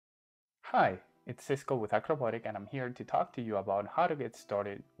Hi, it's Cisco with ACROBOTIC, and I'm here to talk to you about how to get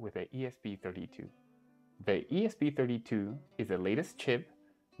started with the ESP32. The ESP32 is the latest chip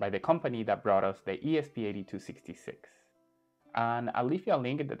by the company that brought us the ESP8266. And I'll leave you a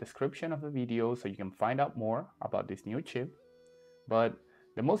link in the description of the video so you can find out more about this new chip. But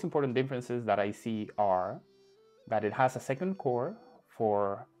the most important differences that I see are that it has a second core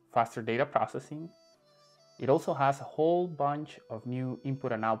for faster data processing. It also has a whole bunch of new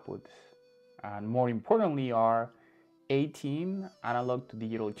input and outputs, and more importantly are 18 analog to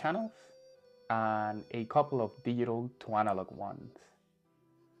digital channels and a couple of digital to analog ones.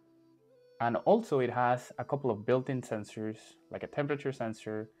 And also it has a couple of built-in sensors like a temperature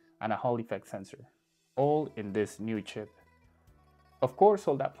sensor and a Hall effect sensor, all in this new chip. Of course,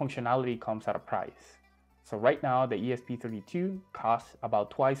 all that functionality comes at a price. So right now the ESP32 costs about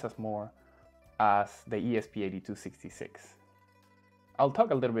twice as more as the ESP8266. I'll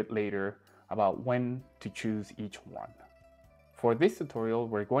talk a little bit later about when to choose each one. For this tutorial,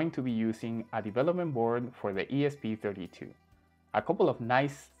 we're going to be using a development board for the ESP32. A couple of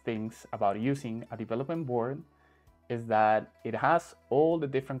nice things about using a development board is that it has all the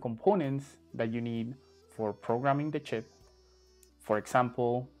different components that you need for programming the chip. For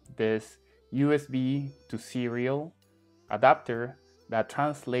example, this USB to serial adapter that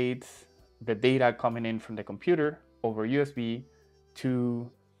translates the data coming in from the computer over USB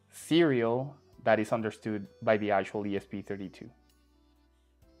to serial that is understood by the actual ESP32.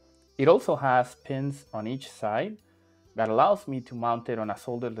 It also has pins on each side that allows me to mount it on a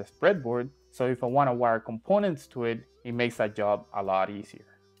solderless breadboard, so if I want to wire components to it, it makes that job a lot easier.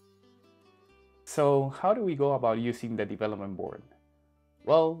 So how do we go about using the development board?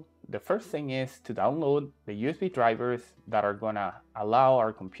 Well, the first thing is to download the USB drivers that are gonna allow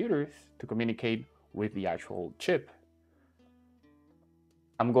our computers to communicate with the actual chip.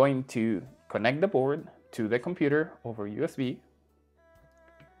 I'm going to connect the board to the computer over USB,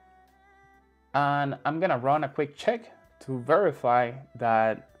 and I'm gonna run a quick check to verify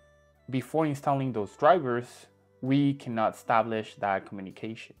that before installing those drivers, we cannot establish that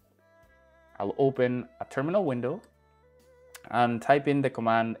communication. I'll open a terminal window and type in the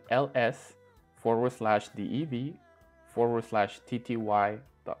command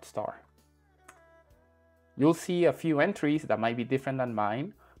ls/dev/tty.star. You'll see a few entries that might be different than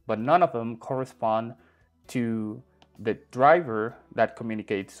mine, but none of them correspond to the driver that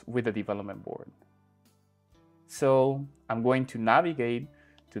communicates with the development board. So I'm going to navigate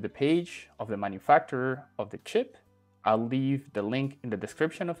to the page of the manufacturer of the chip. I'll leave the link in the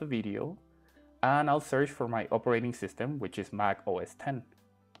description of the video, and I'll search for my operating system, which is Mac OS X.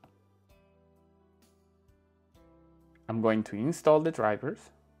 I'm going to install the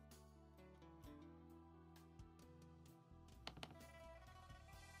drivers.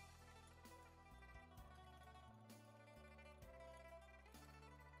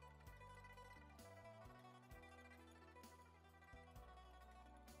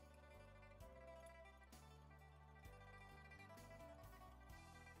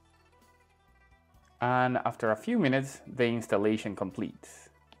 And after a few minutes, the installation completes.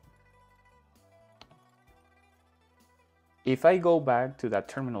 If I go back to that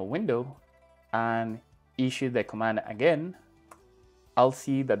terminal window and issue the command again, I'll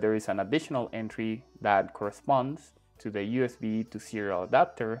see that there is an additional entry that corresponds to the USB to serial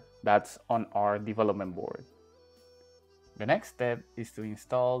adapter that's on our development board. The next step is to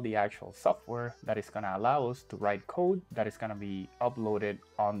install the actual software that is going to allow us to write code that is going to be uploaded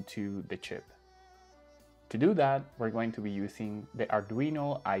onto the chip. To do that, we're going to be using the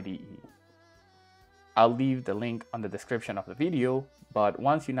Arduino IDE. I'll leave the link on the description of the video, but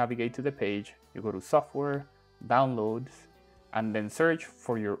once you navigate to the page, you go to Software, Downloads, and then search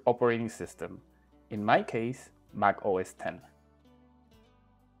for your operating system. In my case, Mac OS X.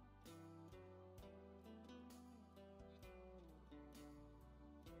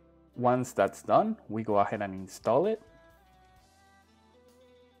 Once that's done, we go ahead and install it.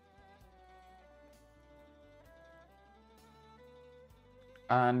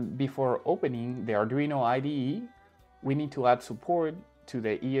 And before opening the Arduino IDE, we need to add support to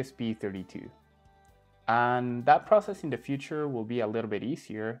the ESP32. And that process in the future will be a little bit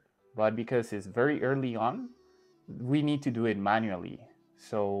easier, but because it's very early on, we need to do it manually.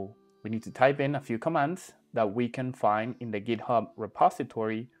 So we need to type in a few commands that we can find in the GitHub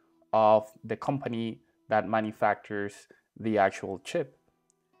repository of the company that manufactures the actual chip.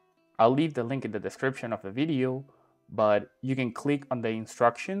 I'll leave the link in the description of the video, but you can click on the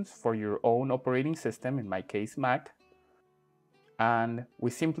instructions for your own operating system, in my case Mac, and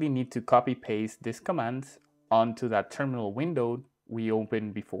we simply need to copy paste these commands onto that terminal window we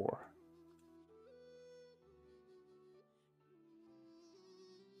opened before.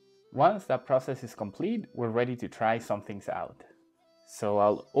 Once that process is complete, we're ready to try some things out. So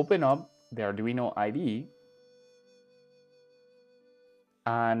I'll open up the Arduino IDE,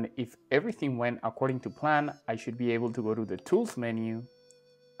 and if everything went according to plan, I should be able to go to the Tools menu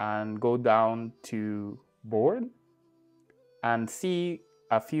and go down to Board and see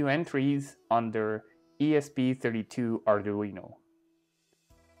a few entries under ESP32 Arduino.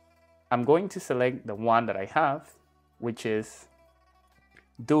 I'm going to select the one that I have, which is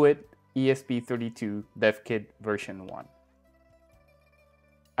Do It ESP32 Dev Kit version 1.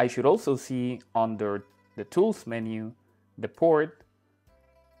 I should also see under the Tools menu the port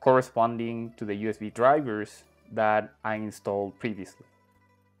corresponding to the USB drivers that I installed previously.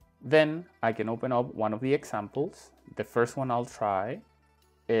 Then I can open up one of the examples. The first one I'll try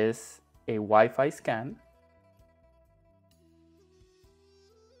is a Wi-Fi scan.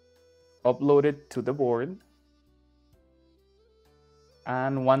 Upload it to the board.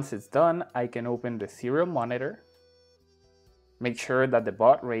 And once it's done, I can open the serial monitor. Make sure that the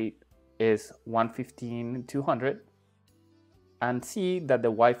baud rate is 115/200 and see that the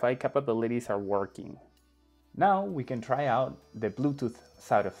Wi-Fi capabilities are working. Now we can try out the Bluetooth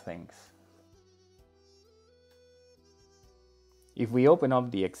side of things. If we open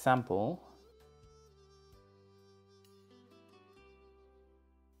up the example,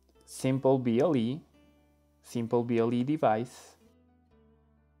 simple BLE device,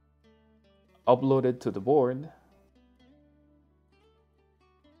 uploaded to the board,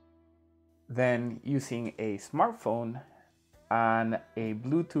 then using a smartphone and a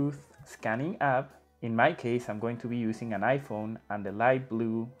Bluetooth scanning app. In my case, I'm going to be using an iPhone and the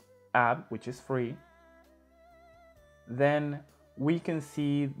LightBlue app, which is free. Then we can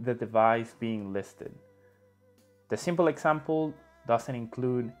see the device being listed. The simple example doesn't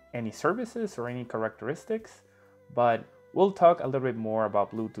include any services or any characteristics, but we'll talk a little bit more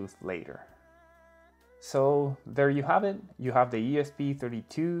about Bluetooth later. So there you have it. You have the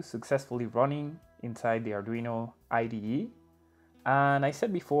ESP32 successfully running inside the Arduino IDE. And I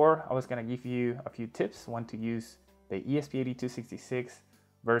said before, I was going to give you a few tips, when to use the ESP8266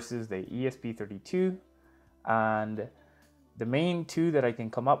 versus the ESP32. And the main two that I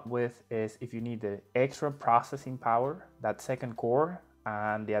can come up with is if you need the extra processing power, that second core,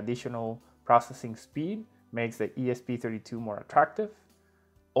 and the additional processing speed makes the ESP32 more attractive.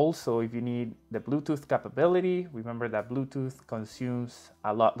 Also, if you need the Bluetooth capability, remember that Bluetooth consumes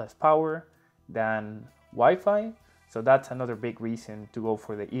a lot less power than Wi-Fi. So that's another big reason to go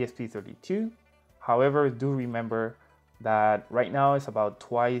for the ESP32. However, do remember that right now it's about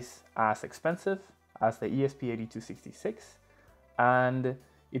twice as expensive as the ESP8266. And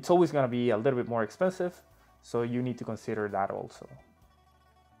it's always going to be a little bit more expensive, so you need to consider that also.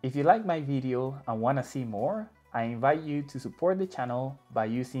 If you like my video and want to see more, I invite you to support the channel by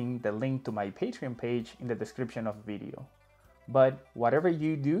using the link to my Patreon page in the description of the video. But whatever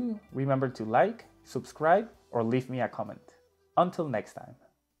you do, remember to like, subscribe, or leave me a comment. Until next time.